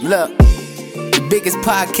Look, the biggest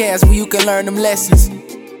podcast where you can learn them lessons.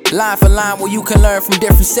 Line for line where you can learn from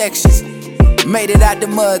different sections. Made it out the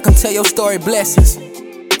mud, come tell your story, blessings.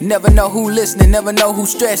 Never know who listening, never know who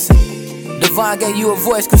stressing. Devon gave you a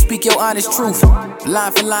voice, come speak your honest truth.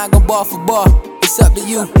 Line for line, go bar for bar, it's up to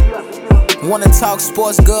you. Wanna talk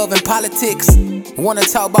sports, gov, and politics? Wanna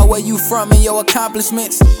talk about where you from and your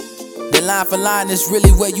accomplishments? The Line for Line is really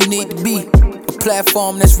where you need to be. A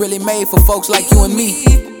platform that's really made for folks like you and me.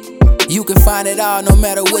 You can find it all no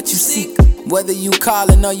matter what you seek. Whether you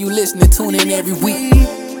calling or you listening, tune in every week.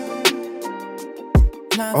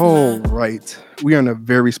 All right. We are in a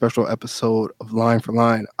very special episode of Line for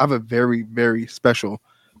Line. I have a very, very special,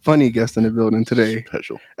 funny guest in the building today.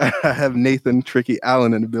 Special. I have Nathan Tricky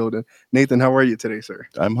Allen in the building. Nathan, how are you today, sir?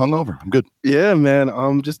 I'm hungover. I'm good. Yeah,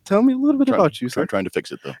 man. Just tell me a little bit about you, sir. Trying to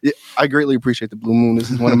fix it, though. Yeah, I greatly appreciate the Blue Moon.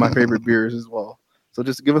 This is one of my favorite beers as well. So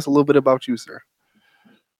just give us a little bit about you, sir.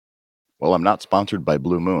 Well, I'm not sponsored by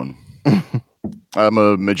Blue Moon. I'm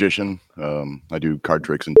a magician. I do card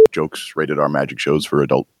tricks and jokes, rated R magic shows for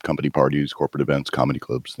adult company parties, corporate events, comedy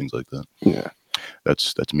clubs, things like that. Yeah.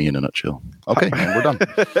 That's me in a nutshell. Okay, and we're done.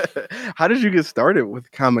 How did you get started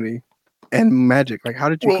with comedy and magic? Like, how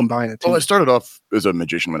did you combine it? Well, I started off as a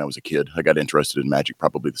magician when I was a kid. I got interested in magic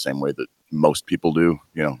probably the same way that most people do,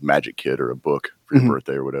 magic kit or a book for your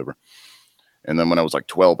birthday or whatever. And then when I was like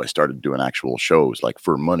 12, I started doing actual shows like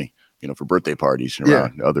for money, for birthday parties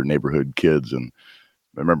around other neighborhood kids. And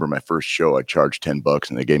I remember my first show, I charged $10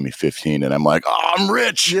 and they gave me 15 and I'm like, oh, I'm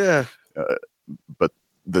rich. Yeah. But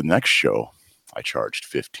the next show I charged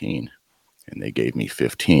 15 and they gave me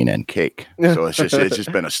 15 and cake. So it's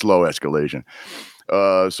just been a slow escalation.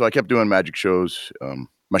 So I kept doing magic shows.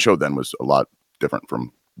 My show then was a lot different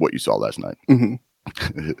from what you saw last night. Mm-hmm.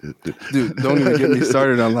 Dude, don't even get me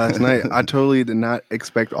started on last night. I totally did not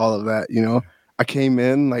expect all of that, I came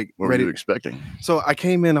in like what ready. Were you expecting? So I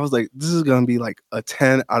came in, I was like, this is gonna be like a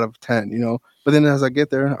 10 out of 10, But then as I get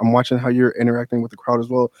there, I'm watching how you're interacting with the crowd as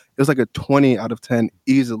well. It was like a 20 out of 10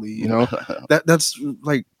 easily, That's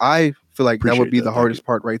like, I feel like that would be the hardest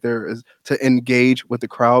part right there, is to engage with the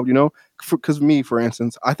crowd, because me, for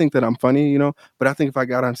instance, I think that I'm funny, but I think if I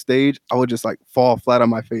got on stage, I would just like fall flat on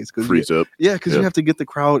my face. Freeze up. Yeah, because you have to get the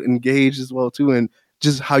crowd engaged as well too. And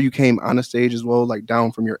just how you came on the stage as well, like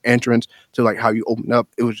down from your entrance to like how you opened up,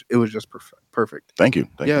 it was just perfect. Thank you.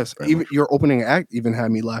 Yes, even much. Your opening act even had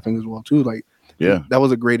me laughing as well too. Like, yeah, that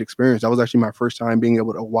was a great experience. That was actually my first time being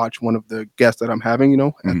able to watch one of the guests that I'm having,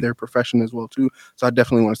 at their profession as well too. So I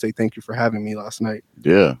definitely want to say thank you for having me last night.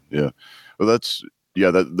 Yeah. Well,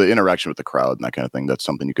 the interaction with the crowd and that kind of thing. That's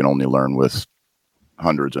something you can only learn with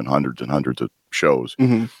hundreds and hundreds and hundreds of shows,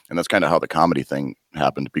 and that's kind of how the comedy thing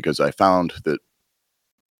happened, because I found that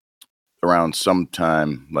around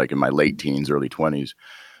sometime like in my late teens, early 20s,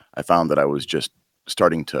 I found that I was just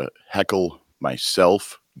starting to heckle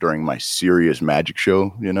myself during my serious magic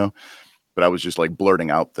show, but I was just like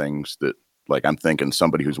blurting out things that like I'm thinking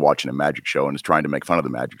somebody who's watching a magic show and is trying to make fun of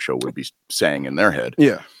the magic show would be saying in their head.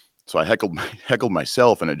 Yeah. So I heckled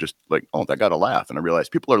myself, and it just like, oh, that got a laugh. And I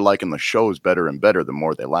realized people are liking the shows better and better the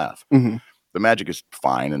more they laugh. Mm-hmm. The magic is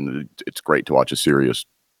fine, and it's great to watch a serious,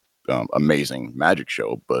 amazing magic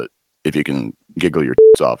show, but if you can giggle your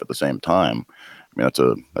off at the same time, I mean,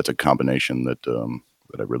 that's a combination that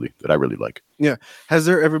I really like. Yeah. Has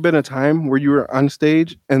there ever been a time where you were on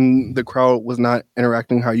stage and the crowd was not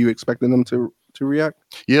interacting how you expected them to react?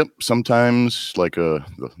 Yep. Sometimes like the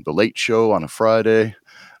late show on a Friday,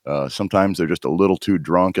 sometimes they're just a little too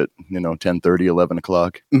drunk at 10:30, 11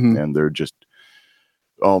 o'clock, and they're just,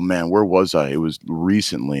 oh man, where was I? It was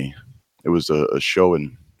recently. It was a show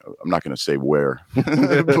in, I'm not going to say where, but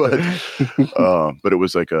it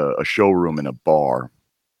was like a showroom in a bar,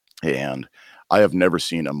 and I have never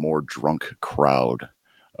seen a more drunk crowd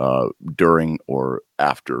during or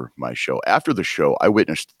after my show. After the show, I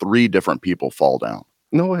witnessed 3 different people fall down.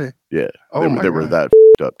 No way. Yeah, they were that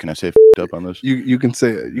up. Can I say up on this? You can say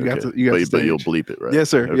it. You got to. But you'll bleep it, right? Yes,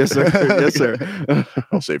 sir. Okay. Yes, sir. Yes, sir.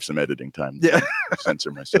 I'll save some editing time. Yeah. Censor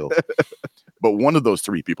myself. But one of those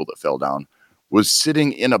 3 people that fell down was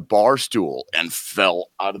sitting in a bar stool and fell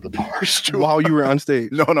out of the bar stool while you were on stage.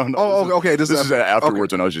 No. Oh, okay. This is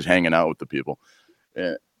afterwards when I was just hanging out with the people.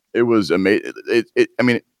 And it was amazing. I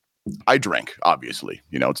mean, I drank, obviously.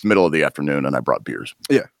 It's the middle of the afternoon, and I brought beers.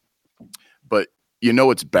 Yeah. But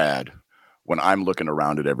it's bad when I'm looking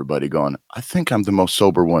around at everybody going, I think I'm the most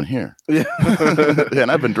sober one here. Yeah. And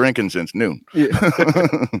I've been drinking since noon. Yeah.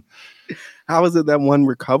 How is it that one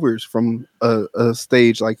recovers from a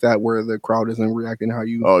stage like that where the crowd isn't reacting how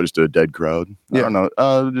you? Oh, just a dead crowd. Yeah. I don't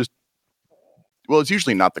know. Just well, it's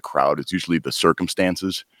usually not the crowd. It's usually the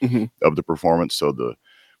circumstances of the performance. So the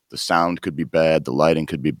sound could be bad. The lighting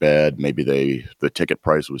could be bad. Maybe the ticket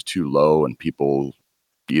price was too low and people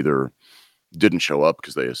either didn't show up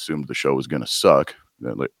because they assumed the show was going to suck.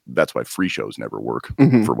 That's why free shows never work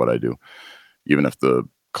for what I do. Even if the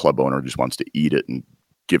club owner just wants to eat it and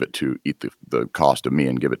eat the cost of me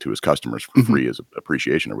and give it to his customers for free as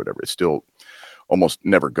appreciation or whatever, it still almost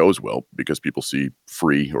never goes well because people see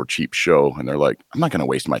free or cheap show and they're like, I'm not going to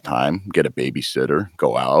waste my time, get a babysitter,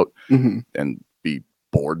 go out and be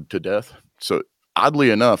bored to death. So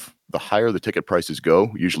oddly enough, the higher the ticket prices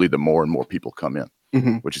go, usually the more and more people come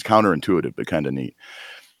in, which is counterintuitive, but kind of neat.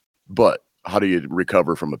 But how do you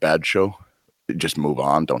recover from a bad show? Just move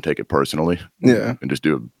on. Don't take it personally. Yeah. And just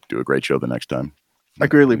do a great show the next time. I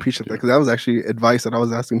really appreciate that because that was actually advice that I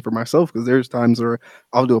was asking for myself because there's times where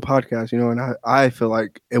I'll do a podcast, and I feel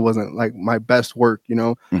like it wasn't like my best work,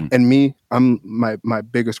 and me, I'm my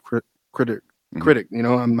biggest critic,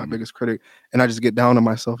 I'm my biggest critic, and I just get down on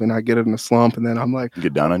myself and I get in a slump and then I'm like, you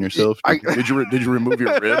get down on yourself. Did you remove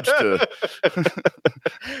your ribs to?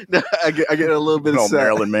 I get a little bit sad.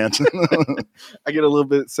 Marilyn Manson. I get a little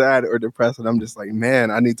bit sad or depressed and I'm just like, man,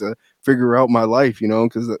 I need to figure out my life,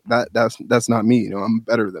 because that's not me, I'm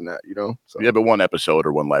better than that, So yeah, but one episode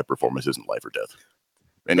or one live performance isn't life or death,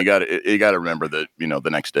 and you got to remember that the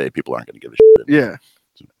next day people aren't going to give a shit. Yeah.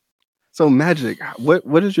 So magic,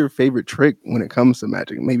 what is your favorite trick when it comes to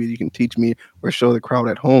magic? Maybe you can teach me or show the crowd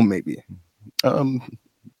at home. Maybe.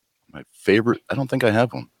 My favorite. I don't think I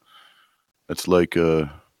have one. It's like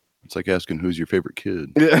asking who's your favorite kid.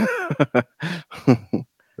 Yeah.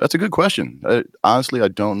 That's a good question. Honestly, I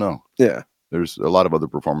don't know. Yeah. There's a lot of other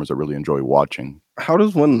performers I really enjoy watching. How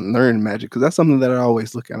does one learn magic? Because that's something that I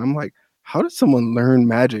always look at. I'm like, how does someone learn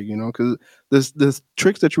magic? Because this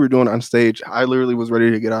tricks that you were doing on stage, I literally was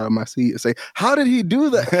ready to get out of my seat and say, "How did he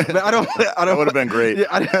do that?" But I don't. That would have been great. Yeah,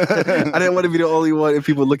 I didn't want to be the only one. And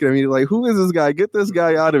people looking at me like, "Who is this guy? Get this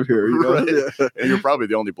guy out of here!" Right. Yeah. And you're probably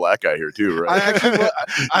the only black guy here too, right?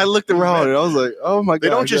 I looked around and I was like, "Oh my god!" They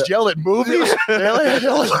don't just yell at movies; they yell at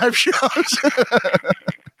live shows.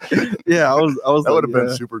 Yeah, I was. That would have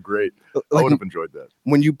been super great. I would have enjoyed that.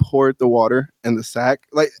 When you poured the water in the sack,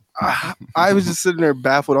 like I was just sitting there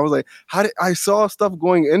baffled. I was like, I saw stuff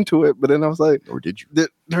going into it, but then I was like, or did you?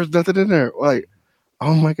 There's nothing in there. Like,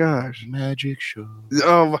 oh my gosh, magic show.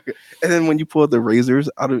 Oh my god! And then when you pulled the razors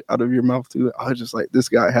out of your mouth too, I was just like, this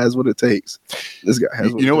guy has what it takes. This guy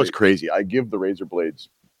has. You know what's crazy? I give the razor blades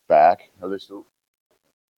back. Are they still?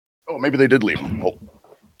 Oh, maybe they did leave them. Oh.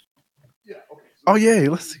 Yeah. Okay. Oh yeah,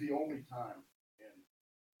 let's see. The only time in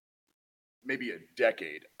maybe a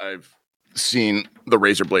decade I've seen the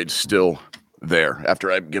razor blades still there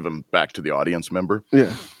after I give them back to the audience member.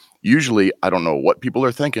 Yeah. Usually, I don't know what people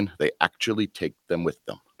are thinking. They actually take them with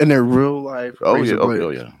them. And they're real life. Oh yeah. Oh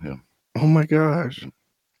yeah. Oh my gosh.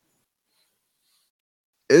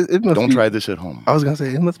 It must. Don't try this at home. I was gonna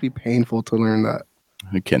say it must be painful to learn that.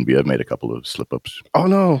 It can be. I've made a couple of slip ups. Oh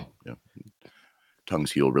no. Yeah.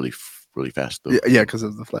 Tongues heal really fast though. Yeah, because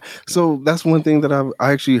of the flat. So that's one thing that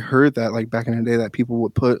I actually heard that like back in the day that people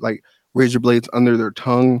would put like razor blades under their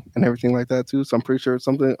tongue and everything like that too. So I'm pretty sure it's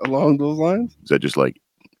something along those lines. Is that just like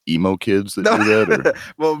emo kids that do that? Or?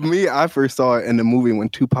 Well, I first saw it in the movie when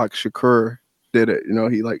Tupac Shakur did it.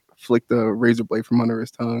 He like flicked the razor blade from under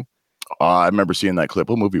his tongue. I remember seeing that clip.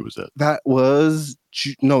 What movie was that? That was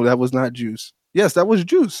no, that was not Juice. Yes, that was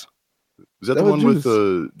Juice. Is that the one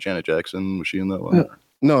with Janet Jackson? Was she in that one? Yeah.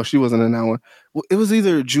 No, she wasn't in that one. Well, it was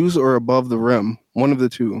either Juice or Above the Rim. One of the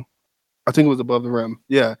two. I think it was Above the Rim.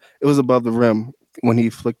 Yeah, it was Above the Rim when he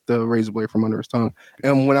flicked the razor blade from under his tongue.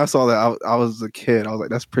 And when I saw that, I was a kid. I was like,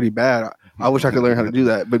 that's pretty bad. I wish I could learn how to do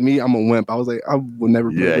that. But me, I'm a wimp. I was like, I would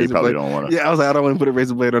never put a razor you probably blade. don't want to. Yeah, I was like, I don't want to put a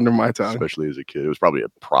razor blade under my tongue. Especially as a kid. It was probably a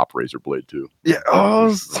prop razor blade too. Yeah.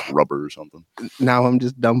 Rubber or something. Now I'm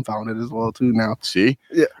just dumbfounded as well too now. See?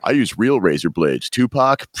 Yeah. I use real razor blades.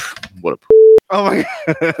 Tupac, what a oh my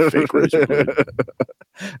god. Fake razor blade.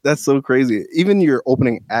 That's so crazy. Even your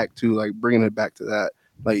opening act too, like bringing it back to that.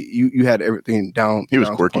 Like you had everything down. He was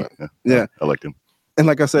quirky. Yeah. I liked him. And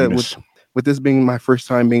like I said, with this being my first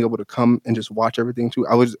time being able to come and just watch everything too,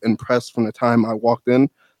 I was impressed from the time I walked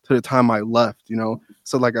in to the time I left,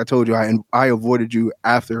 So like I told you, I avoided you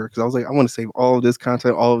after because I was like, I want to save all of this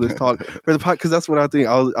content, all of this talk for the podcast, because that's what I think.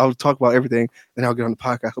 I'll talk about everything, and I'll get on the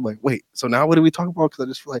podcast. I'm like, wait, so now what do we talk about? Because I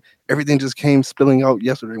just feel like everything just came spilling out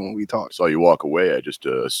yesterday when we talked. Saw you walk away. I just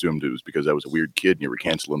assumed it was because I was a weird kid and you were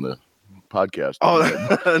canceling the podcast. Oh,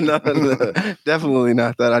 no, definitely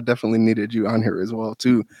not that. I definitely needed you on here as well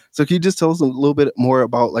too. So can you just tell us a little bit more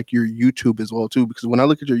about like your YouTube as well too? Because when I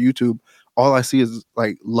look at your YouTube, all I see is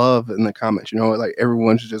like love in the comments. You know, like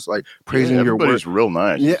everyone's just like praising your work. Everybody's real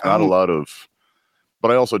nice. Yeah, It's not a lot of,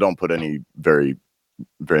 but I also don't put any very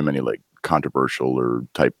many like controversial or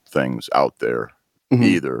type things out there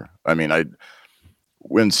either. I mean,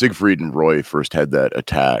 when Siegfried and Roy first had that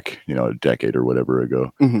attack, you know, a decade or whatever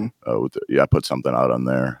ago, I put something out on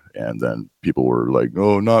there, and then people were like,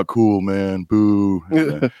 "Oh, not cool, man, boo."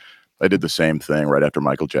 I did the same thing right after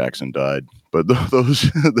Michael Jackson died, but those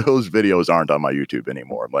videos aren't on my YouTube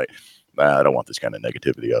anymore. I'm like, nah, I don't want this kind of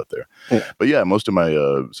negativity out there. Yeah. But yeah, most of my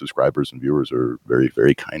subscribers and viewers are very,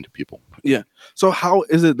 very kind people. Yeah. So how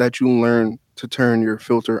is it that you learn to turn your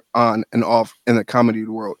filter on and off in the comedy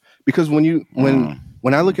world? Because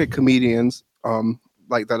when I look at comedians,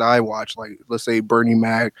 like that I watch, like let's say Bernie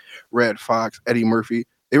Mac, Red Fox, Eddie Murphy,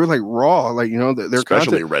 they were like raw, like, you know, their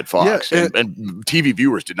especially content. Red Fox, and TV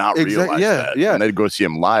viewers did not realize that. Yeah, and they'd go see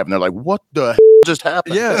him live, and they're like, "What the just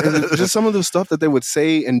happened?" Yeah, and just some of the stuff that they would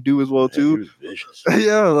say and do as well too. He was vicious.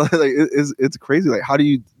 Yeah, like it's crazy. Like, how do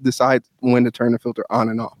you decide when to turn the filter on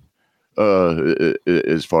and off?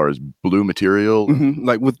 As far as blue material,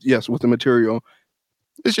 like with the material,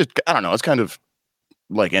 it's just, I don't know. It's kind of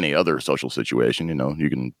like any other social situation. You know, you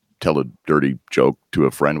can tell a dirty joke to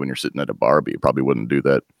a friend when you're sitting at a bar, but you probably wouldn't do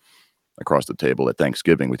that across the table at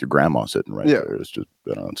Thanksgiving with your grandma sitting right there. It's just,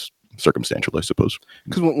 you know, it's circumstantial, I suppose.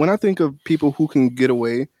 Because when I think of people who can get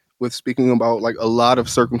away with speaking about like a lot of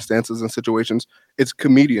circumstances and situations, it's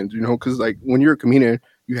comedians, you know, because like when you're a comedian,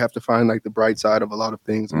 you have to find like the bright side of a lot of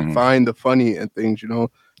things and find the funny in things, you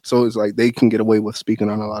know. So it's like they can get away with speaking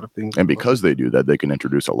on a lot of things. And because they do that, they can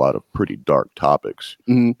introduce a lot of pretty dark topics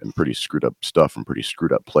and pretty screwed up stuff from pretty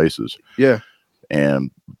screwed up places. Yeah. And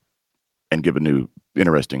give a new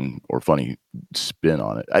interesting or funny spin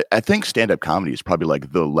on it. I think stand-up comedy is probably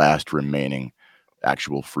like the last remaining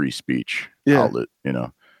actual free speech outlet, you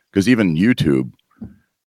know, because even YouTube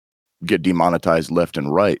get demonetized left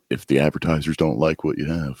and right if the advertisers don't like what you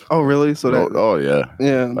have. Oh, really? So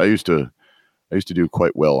yeah. I used to do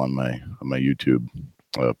quite well on my YouTube,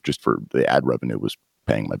 just for the ad revenue was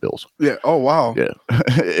paying my bills. Yeah. Oh, wow. Yeah.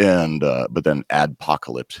 And but then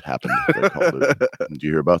adpocalypse happened. They called it. Did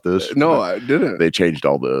you hear about this? No, I didn't. They changed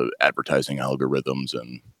all the advertising algorithms,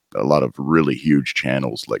 and a lot of really huge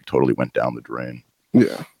channels like totally went down the drain.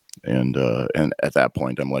 Yeah. And at that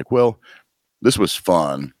point, I'm like, well, this was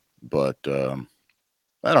fun, but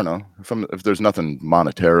I don't know if there's nothing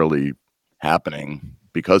monetarily happening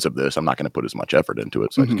because of this, I'm not going to put as much effort into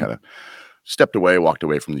it. So I just kind of stepped away, walked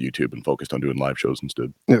away from the YouTube, and focused on doing live shows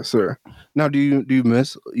instead. Yes, sir. Now, do you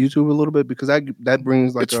miss YouTube a little bit, because that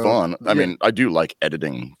brings like it's fun. I mean, I do like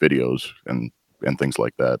editing videos and things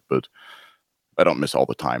like that, but I don't miss all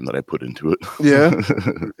the time that I put into it. Yeah,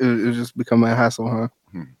 it just become a hassle, huh?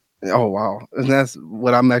 Oh wow, and that's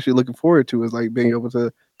what I'm actually looking forward to, is like being able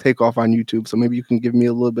to take off on YouTube. So maybe you can give me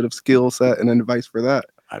a little bit of skill set and advice for that.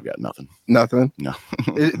 I've got nothing. Nothing? No.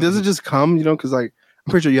 Does it just come, you know, because like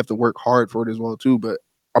I'm pretty sure you have to work hard for it as well too, but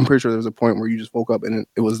I'm pretty sure there was a point where you just woke up and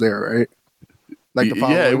it was there, right? Like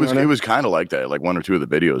it was kind of like that. Like one or two of the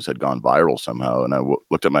videos had gone viral somehow, and I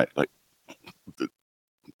looked at my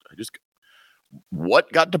what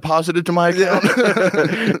got deposited to my account?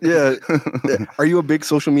 Yeah. Are you a big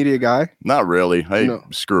social media guy? Not really. I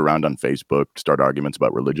screw around on Facebook, start arguments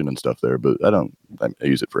about religion and stuff there, but I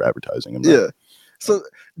use it for advertising. So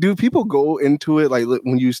do people go into it, like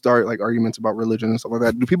when you start like arguments about religion and stuff like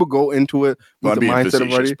that, do people go into it with the mindset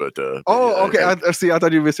of already? But, okay. I see. I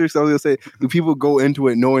thought you were serious. I was going to say, do people go into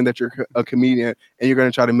it knowing that you're a comedian and you're going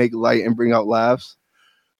to try to make light and bring out laughs?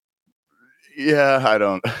 Yeah, I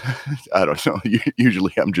don't know.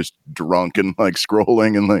 Usually I'm just drunk and like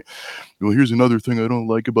scrolling and like, well, here's another thing I don't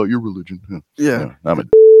like about your religion. Yeah.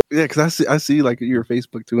 Yeah, because I see like your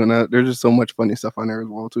Facebook too, and there's just so much funny stuff on there as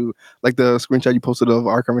well too. Like the screenshot you posted of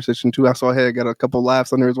our conversation too, I saw I got a couple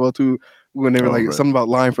laughs on there as well too, when they were something about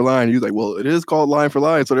line for line. You was like, well, it is called line for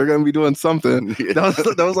line, so they're gonna be doing something. Yeah.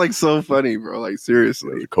 That was like so funny, bro. Like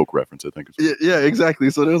seriously, a Coke reference, I think. Yeah, exactly.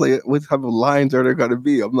 So there's like, what type of lines are there gonna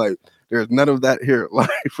be? I'm like, there's none of that here. Line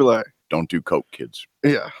for line. Don't do Coke, kids.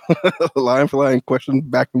 Yeah, line for line, questions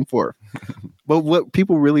back and forth. But what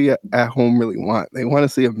people really at home really want, they want to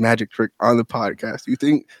see a magic trick on the podcast. Do you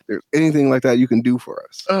think there's anything like that you can do for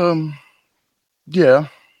us? Yeah.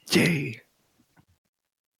 Yay.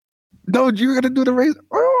 No, you're gonna do the raise.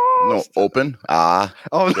 No, open. Oh,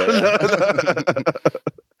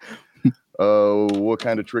 no. What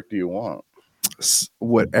kind of trick do you want?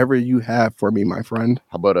 Whatever you have for me, my friend.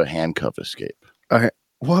 How about a handcuff escape?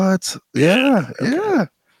 What? Yeah, okay. Yeah.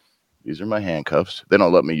 These are my handcuffs. They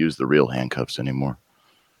don't let me use the real handcuffs anymore.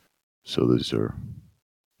 So these are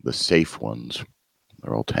the safe ones.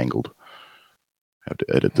 They're all tangled. I have to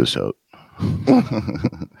edit this out.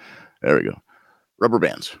 There we go. Rubber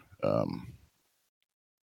bands. Are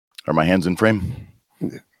my hands in frame?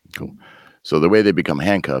 Yeah. Cool. So the way they become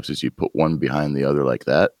handcuffs is you put one behind the other like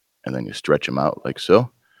that, and then you stretch them out like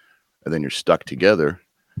so, and then you're stuck together,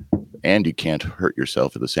 and you can't hurt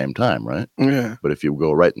yourself at the same time, right? Yeah. But if you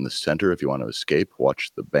go right in the center, if you want to escape,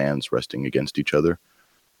 watch the bands resting against each other.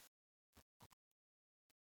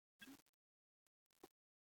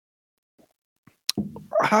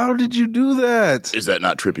 How did you do that? Is that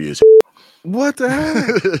not trippy as What the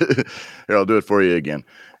heck? Here, I'll do it for you again,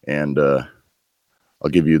 and I'll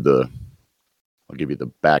give you the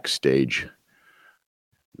backstage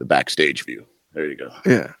view. There you go.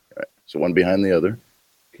 Yeah. All right. So one behind the other.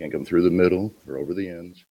 Can't come through the middle or over the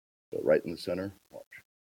ends. So right in the center. Watch.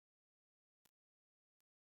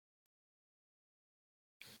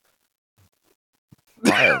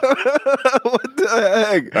 What the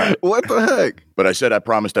heck? Right. What the heck? But I said I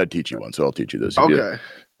promised I'd teach you one, so I'll teach you this. I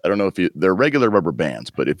don't know if they're regular rubber bands,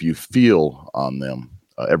 but if you feel on them,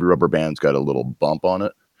 every rubber band's got a little bump on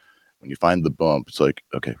it. When you find the bump, it's like,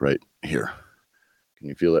 okay, right here. Can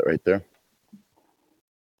you feel it right there?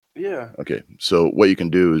 Yeah. Okay. So what you can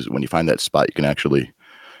do is when you find that spot, you can actually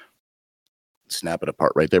snap it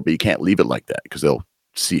apart right there, but you can't leave it like that because they'll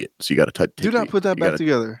see it. So you got to do not put that back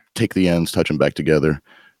together. Take the ends, touch them back together,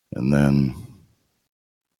 and then.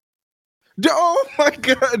 Oh my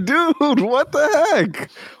God, dude! What the heck?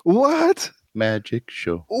 What? Magic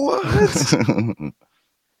show. What?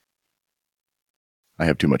 I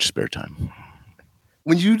have too much spare time.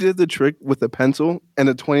 When you did the trick with a pencil and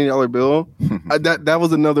a $20 bill, that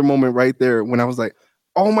was another moment right there when I was like,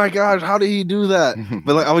 "Oh my gosh, how did he do that?"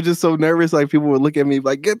 But like, I was just so nervous. Like people would look at me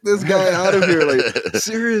like, "Get this guy out of here!" Like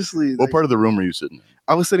seriously. What like, part of the room were you sitting in?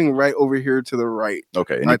 I was sitting right over here to the right.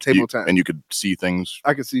 Okay, and at table 10, and you could see things.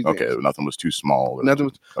 I could see. Okay, things. nothing was too small. Nothing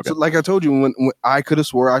was. Okay. So, like I told you, when I could have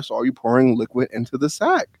swore I saw you pouring liquid into the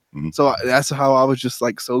sack. Mm-hmm. So that's how I was just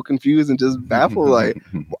like so confused and just baffled. Like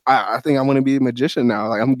I think I want to be a magician now.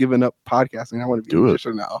 Like I'm giving up podcasting. I want to be a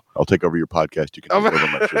magician now. I'll take over your podcast. You can take over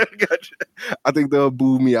my show. Gotcha. I think they'll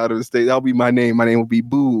boo me out of the state. That'll be my name. My name will be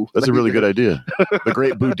Boo. That's a really good idea. The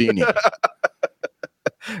Great Boudini.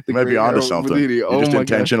 You might be onto something. You just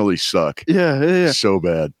intentionally suck. Yeah. So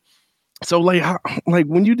bad. So like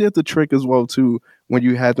when you did the trick as well too, when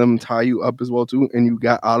you had them tie you up as well too, and you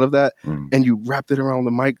got out of that and you wrapped it around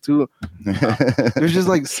the mic too. There's just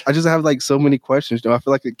like I just have like so many questions. You know, I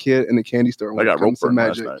feel like a kid in a candy store. I got rope burn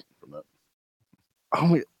last night from that. Oh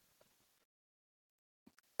my!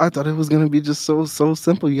 I thought it was gonna be just so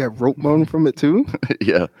simple. You got rope burn from it too.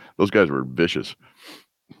 Yeah, those guys were vicious.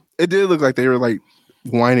 It did look like they were like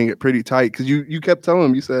winding it pretty tight because you kept telling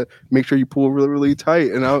them, you said make sure you pull really, really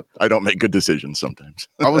tight, and I don't make good decisions sometimes.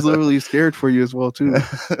 I was literally scared for you as well too.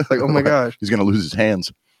 Like, oh my gosh, he's gonna lose his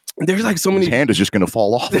hands. There's like so many. His hand is just gonna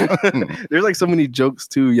fall off. There's like so many jokes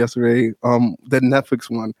too yesterday. The Netflix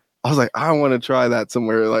one. I was like, I want to try that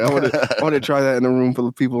somewhere. Like I want to try that in a room full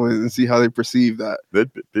of people and see how they perceive that.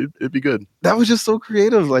 It'd be good. That was just so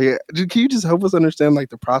creative. Like, can you just help us understand like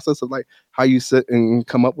the process of like how you sit and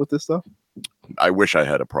come up with this stuff? I wish I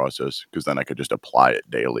had a process because then I could just apply it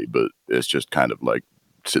daily. But it's just kind of like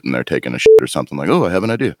sitting there taking a shit or something. Like, oh, I have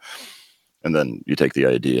an idea, and then you take the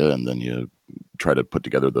idea and then you try to put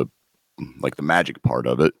together the magic part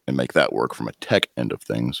of it and make that work from a tech end of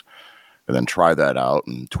things. And then try that out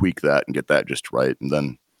and tweak that and get that just right. And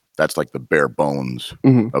then that's like the bare bones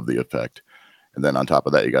of the effect. And then on top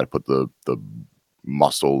of that, you got to put the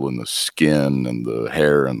muscle and the skin and the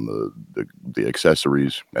hair and the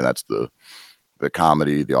accessories. And that's the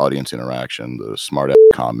comedy, the audience interaction, the smart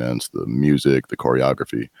comments, the music, the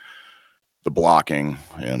choreography, the blocking,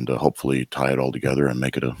 and hopefully tie it all together and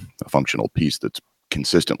make it a functional piece that's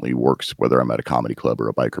consistently works, whether I'm at a comedy club or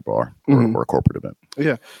a biker bar or a corporate event.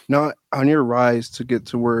 Yeah. Now, on your rise to get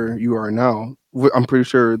to where you are now, I'm pretty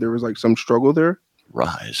sure there was like some struggle there.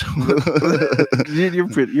 Rise. You're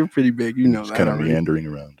pretty big. You know just that. Kind of meandering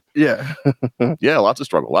around. Yeah. Yeah, lots of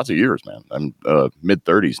struggle, lots of years, man. I'm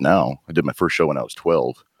mid-30s now. I did my first show when I was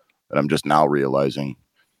 12, and I'm just now realizing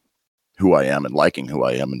who I am and liking who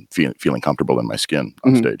I am and feeling comfortable in my skin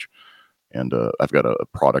on stage. And I've got a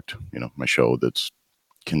product, my show that's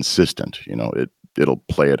consistent. It'll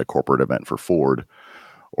play at a corporate event for Ford,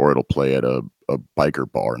 or it'll play at a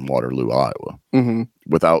biker bar in Waterloo, Iowa,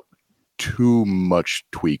 without too much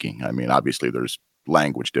tweaking. I mean, obviously there's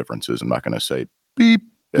language differences. I'm not going to say beep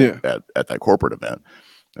at that corporate event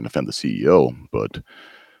and offend the CEO, but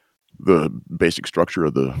the basic structure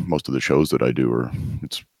of most of the shows that I do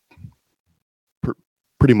it's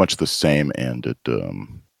pretty much the same, and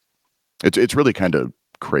it's really kind of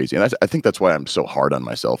crazy. And I think that's why I'm so hard on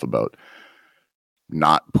myself about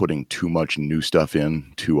not putting too much new stuff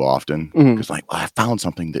in too often, because like, well, I found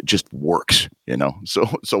something that just works, so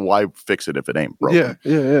why fix it if it ain't broken?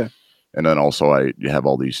 Yeah. And then also you have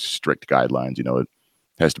all these strict guidelines, it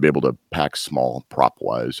has to be able to pack small prop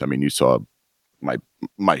wise. I mean, you saw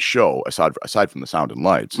my show, aside from the sound and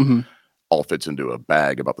lights, all fits into a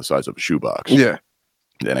bag about the size of a shoebox. Yeah.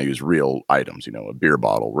 Then I use real items, a beer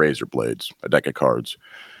bottle, razor blades, a deck of cards,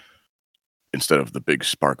 instead of the big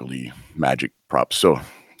sparkly magic props. So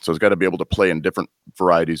it's got to be able to play in different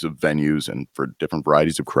varieties of venues and for different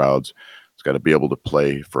varieties of crowds. It's got to be able to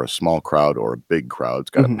play for a small crowd or a big crowd.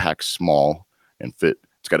 It's got to pack small and fit.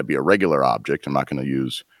 It's got to be a regular object. I'm not going to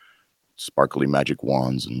use sparkly magic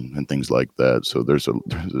wands and things like that. So there's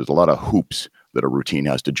a lot of hoops that a routine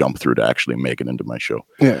has to jump through to actually make it into my show.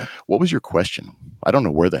 Yeah. What was your question? I don't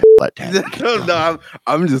know where the hell that tangent came from. No,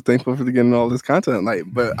 I'm just thankful for getting all this content. Like,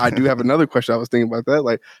 but I do have another question. I was thinking about that.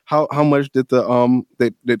 Like, how much did the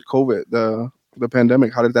did COVID, the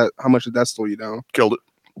pandemic, how much did that slow you down? Killed it.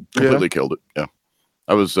 Completely killed it. Yeah.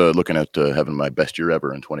 I was looking at having my best year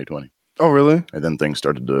ever in 2020. Oh, really? And then things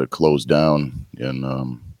started to close down.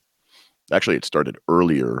 And actually, it started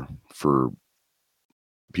earlier for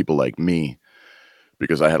people like me,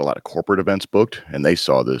 because I had a lot of corporate events booked, and they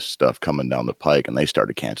saw this stuff coming down the pike, and they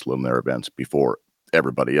started canceling their events before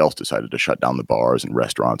everybody else decided to shut down the bars and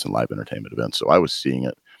restaurants and live entertainment events. So I was seeing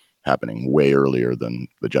it happening way earlier than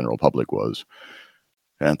the general public was.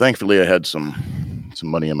 And thankfully, I had some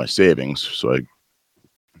money in my savings, so I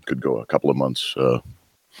could go a couple of months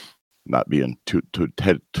not being too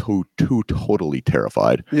totally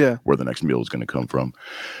terrified where the next meal is going to come from.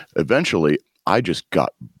 Eventually, I just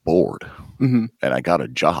got bored, and I got a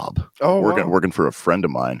job working for a friend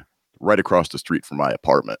of mine right across the street from my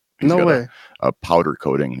apartment. He's got a powder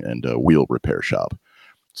coating and a wheel repair shop.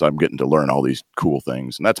 So I'm getting to learn all these cool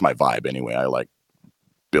things, and that's my vibe anyway. I like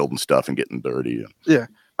building stuff and getting dirty. Yeah.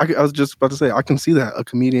 I was just about to say, I can see that a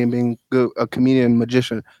comedian being good, a comedian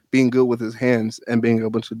magician being good with his hands and being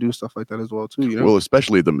able to do stuff like that as well too. Well,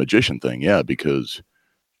 especially the magician thing, because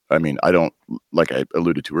I mean, I don't, like I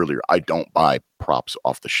alluded to earlier, I don't buy props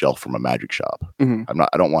off the shelf from a magic shop.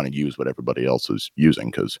 I don't want to use what everybody else is using,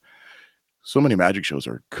 because so many magic shows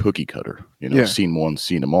are cookie cutter. Scene one,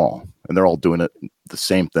 seen them all, and they're all doing it the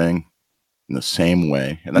same thing in the same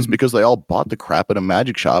way, and that's because they all bought the crap at a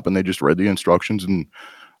magic shop and they just read the instructions and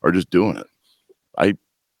are just doing it. I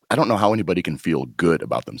don't know how anybody can feel good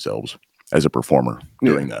about themselves as a performer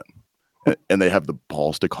doing that. And they have the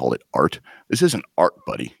balls to call it art. This isn't art,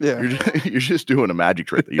 buddy. Yeah. You're just doing a magic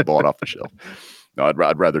trick that you bought off the shelf. No,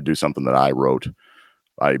 I'd rather do something that I wrote,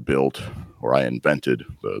 I built, or I invented,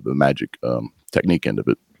 the magic technique end of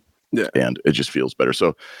it. Yeah. And it just feels better.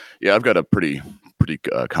 So, yeah, I've got a pretty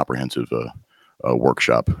comprehensive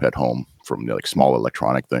workshop at home, from like small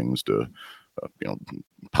electronic things to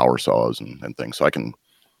power saws and things, so I can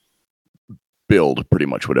build pretty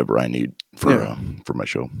much whatever I need for my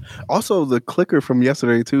show. Also, the clicker from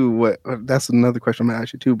yesterday too. That's another question I'm gonna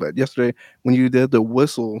ask you too. But yesterday, when you did the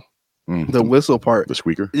whistle part, the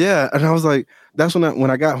squeaker, and I was like, that's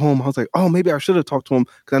when I got home, I was like, oh, maybe I should have talked to him,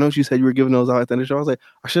 because I know you said you were giving those out at the end of the show. I was like,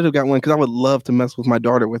 I should have got one, because I would love to mess with my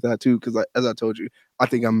daughter with that too, because as I told you, I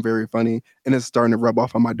think I'm very funny, and it's starting to rub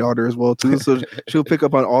off on my daughter as well too. So she'll pick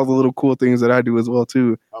up on all the little cool things that I do as well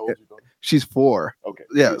too. How old is your daughter? She's 4. Okay.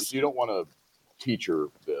 Yes. So you don't want to teach her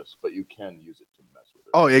this, but you can use it to mess with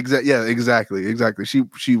her. Oh, exactly.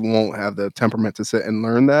 She won't have the temperament to sit and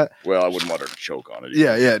learn that. Well, I wouldn't want her to choke on it.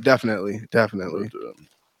 Yeah, definitely. But, there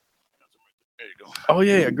you go. Oh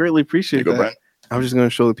yeah, I greatly appreciate that. Brent. I'm just gonna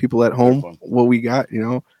show the people at home what we got,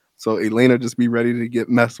 So Elena, just be ready to get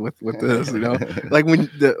messed with this, Like when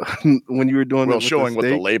you were doing. Well, showing what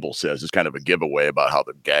the label says is kind of a givegave about how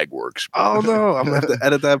the gag works. Oh no, I'm gonna have to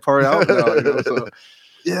edit that part out now. So.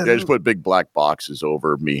 Yeah, just put big black boxes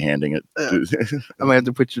over me handing it. I might have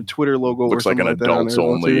to put your Twitter logo. Looks like an adults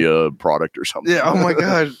only product or something. Yeah. Oh my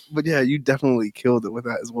gosh. But yeah, you definitely killed it with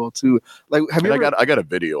that as well too. Like, I got a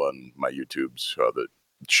video on my YouTube's that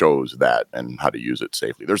shows that and how to use it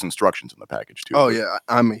safely. There's instructions in the package too. Oh yeah,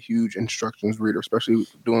 I'm a huge instructions reader, especially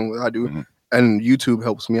doing what I do. And YouTube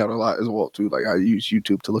helps me out a lot as well too. Like, I use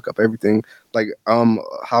YouTube to look up everything. Like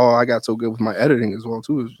how I got so good with my editing as well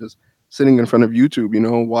too is just sitting in front of YouTube,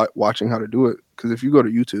 watching how to do it. Because if you go to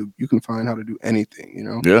YouTube, you can find how to do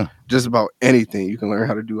anything, Yeah. Just about anything you can learn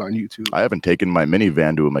how to do on YouTube. I haven't taken my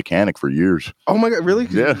minivan to a mechanic for years. Oh my God, really?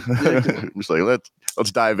 Yeah. I'm just like,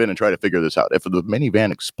 let's dive in and try to figure this out. If the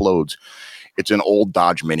minivan explodes it's an old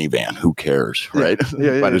Dodge minivan. Who cares, right?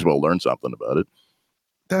 Might as well learn something about it.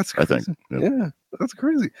 That's crazy. I think. Yeah, that's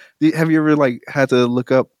crazy. Have you ever like had to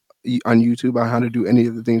look up on YouTube on how to do any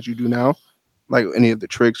of the things you do now, like any of the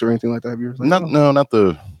tricks or anything like that? Have you ever like,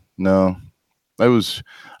 no.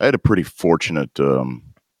 I had a pretty fortunate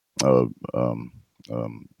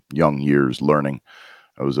young years learning.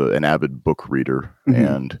 I was an avid book reader,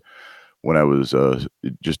 and when I was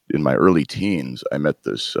just in my early teens, I met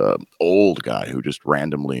this old guy who just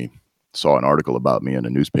randomly saw an article about me in a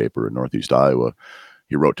newspaper in Northeast Iowa.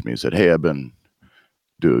 He wrote to me and said, "Hey, I've been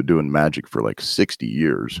doing magic for like 60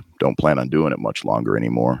 years. Don't plan on doing it much longer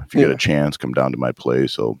anymore. If you get a chance, come down to my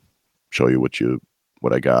place. I'll show you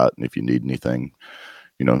what I got. And if you need anything,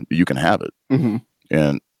 you can have it."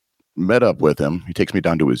 And met up with him. He takes me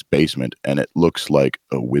down to his basement, and it looks like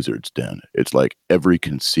a wizard's den. It's like every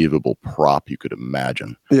conceivable prop you could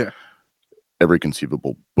imagine. Yeah. Every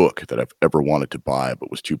conceivable book that I've ever wanted to buy, but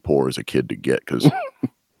was too poor as a kid to get, because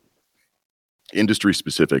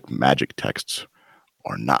industry-specific magic texts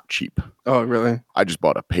are not cheap. Oh, really? I just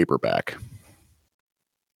bought a paperback,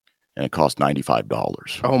 and it cost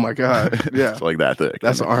 $95. Oh my God! Yeah, it's like that thick.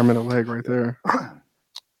 That's an arm and a leg right there.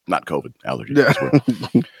 Not COVID, allergies. Yeah.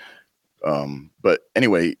 But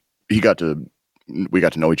anyway, we got to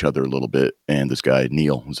know each other a little bit, and this guy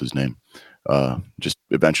Neil was his name. Just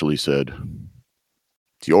eventually said,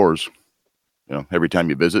 "It's yours. Every time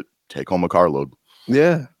you visit, take home a carload."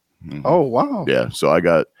 Yeah. Oh wow. Yeah. So I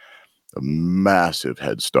got a massive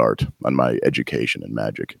head start on my education in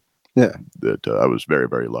magic. Yeah. That I was very,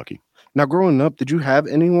 very lucky. Now, growing up, did you have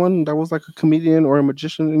anyone that was like a comedian or a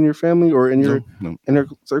magician in your family or in your inner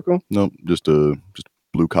circle? No, just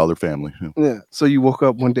blue collar family. Yeah. So you woke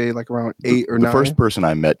up one day like around 8 or 9. The first person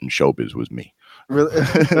I met in showbiz was me. Really? Okay,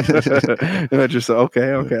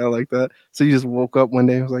 I like that. So you just woke up one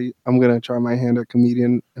day and was like, "I'm gonna try my hand at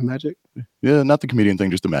comedian and magic." Yeah, not the comedian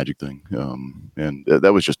thing, just the magic thing. And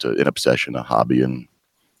that was just an obsession, a hobby, and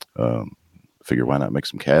figure why not make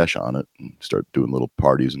some cash on it and start doing little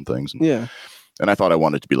parties and things. And I thought I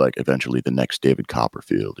wanted to be like eventually the next David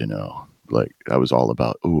Copperfield, Like I was all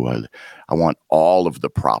about, I want all of the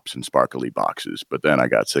props in sparkly boxes. But then I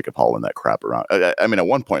got sick of hauling that crap around. I mean, at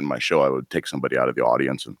one point in my show, I would take somebody out of the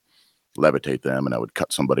audience and levitate them, and I would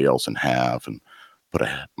cut somebody else in half and put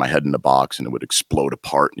my head in the box, and it would explode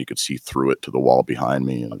apart, and you could see through it to the wall behind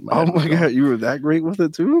me. And oh my God, you were that great with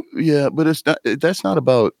it too? Yeah, but that's not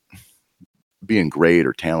about being great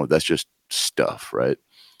or talented. That's just stuff, right?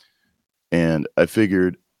 And I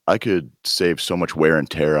figured I could save so much wear and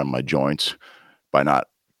tear on my joints by not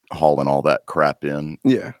hauling all that crap in.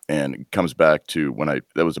 Yeah. And it comes back to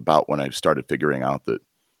that was about when I started figuring out that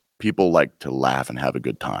people like to laugh and have a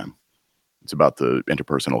good time. It's about the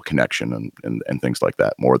interpersonal connection and things like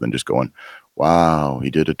that, more than just going, "Wow, he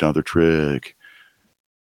did another trick."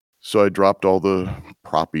 So I dropped all the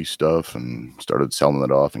proppy stuff and started selling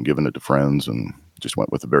it off and giving it to friends, and just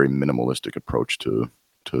went with a very minimalistic approach to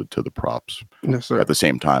the props. Yes, sir. At the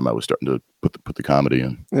same time, I was starting to put the comedy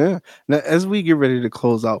in. Yeah. Now, as we get ready to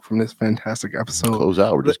close out from this fantastic episode,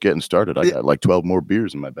 we're just getting started. I got like 12 more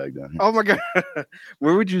beers in my bag down here. Oh my God!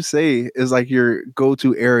 Where would you say is like your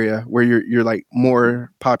go-to area where you're like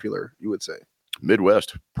more popular? You would say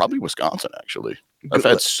Midwest, probably Wisconsin. Actually, I've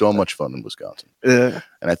had so much fun in Wisconsin. Yeah,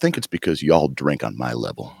 and I think it's because y'all drink on my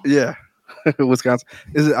level. Yeah, Wisconsin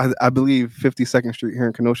is it? I believe 52nd Street here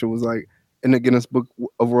in Kenosha was like in the Guinness Book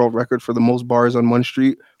of World Record for the most bars on one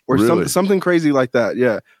street, or really? something crazy like that.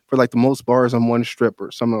 Yeah, for like the most bars on one strip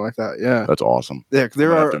or something like that. Yeah, that's awesome. Yeah, because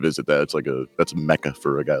there have to visit that. It's like that's a mecca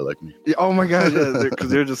for a guy like me. Yeah, oh my God, yeah, because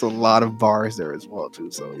there's just a lot of bars there as well too.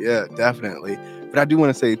 So yeah, definitely. But I do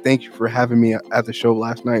want to say thank you for having me at the show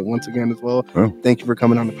last night once again as well. Oh. Thank you for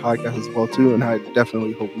coming on the podcast as well too, and I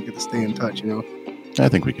definitely hope we get to stay in touch. I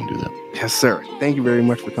think we can do that. Yes, sir. Thank you very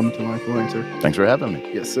much for coming to my calling, sir. Thanks for having me.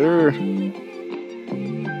 Yes, sir.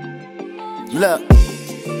 Look,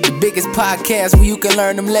 the biggest podcast where you can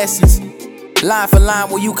learn them lessons. Line for line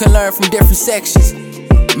where you can learn from different sections.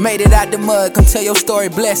 Made it out the mud, come tell your story,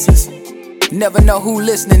 blessings. Never know who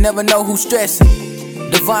listening, never know who stressing.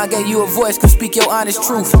 Divine gave you a voice, come speak your honest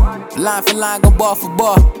truth. Line for line, go bar for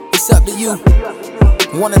bar, it's up to you.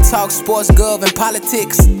 Wanna talk sports, gov, and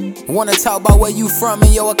politics? Wanna talk about where you from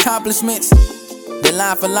and your accomplishments? The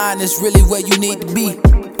Line for Line is really where you need to be.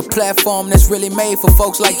 A platform that's really made for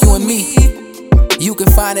folks like you and me. You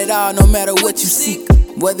can find it all no matter what you seek.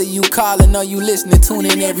 Whether you calling or you listening, tune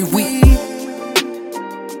in every week.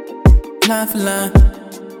 Line for line.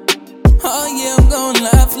 Oh yeah, I'm going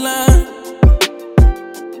line for line.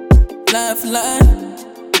 Line for line.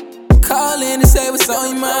 Call in and say what's on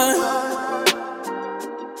your mind.